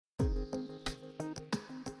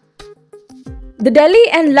The Delhi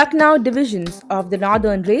and Lucknow divisions of the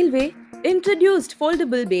Northern Railway introduced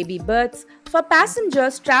foldable baby berths for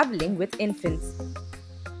passengers travelling with infants.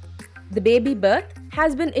 The baby berth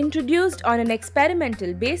has been introduced on an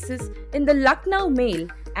experimental basis in the Lucknow Mail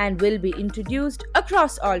and will be introduced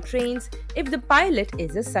across all trains if the pilot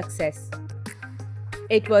is a success.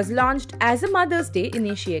 It was launched as a Mother's Day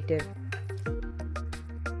initiative.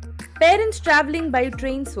 Parents travelling by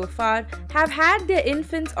train so far have had their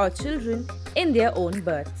infants or children in their own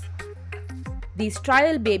berths. These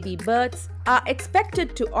trial baby berths are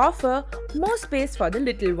expected to offer more space for the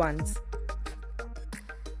little ones.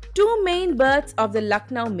 Two main berths of the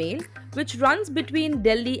Lucknow Mail, which runs between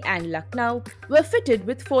Delhi and Lucknow, were fitted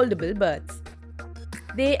with foldable berths.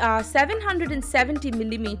 They are 770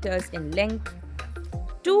 mm in length,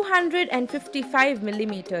 255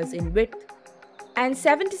 mm in width, and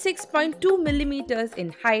 76.2 mm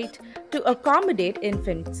in height to accommodate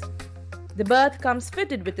infants. The berth comes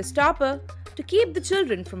fitted with a stopper to keep the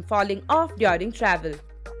children from falling off during travel.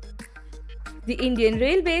 The Indian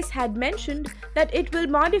Railways had mentioned that it will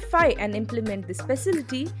modify and implement this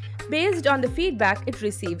facility based on the feedback it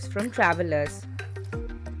receives from travellers.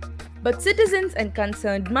 But citizens and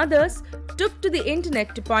concerned mothers took to the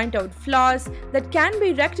internet to point out flaws that can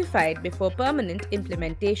be rectified before permanent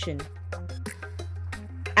implementation.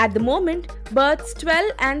 At the moment, berths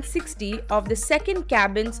 12 and 60 of the second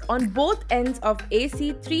cabins on both ends of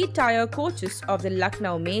AC 3-tier coaches of the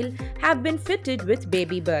Lucknow Mail have been fitted with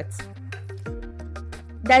baby berths.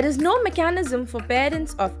 There is no mechanism for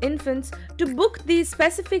parents of infants to book these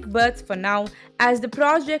specific berths for now, as the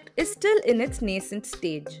project is still in its nascent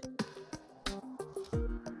stage.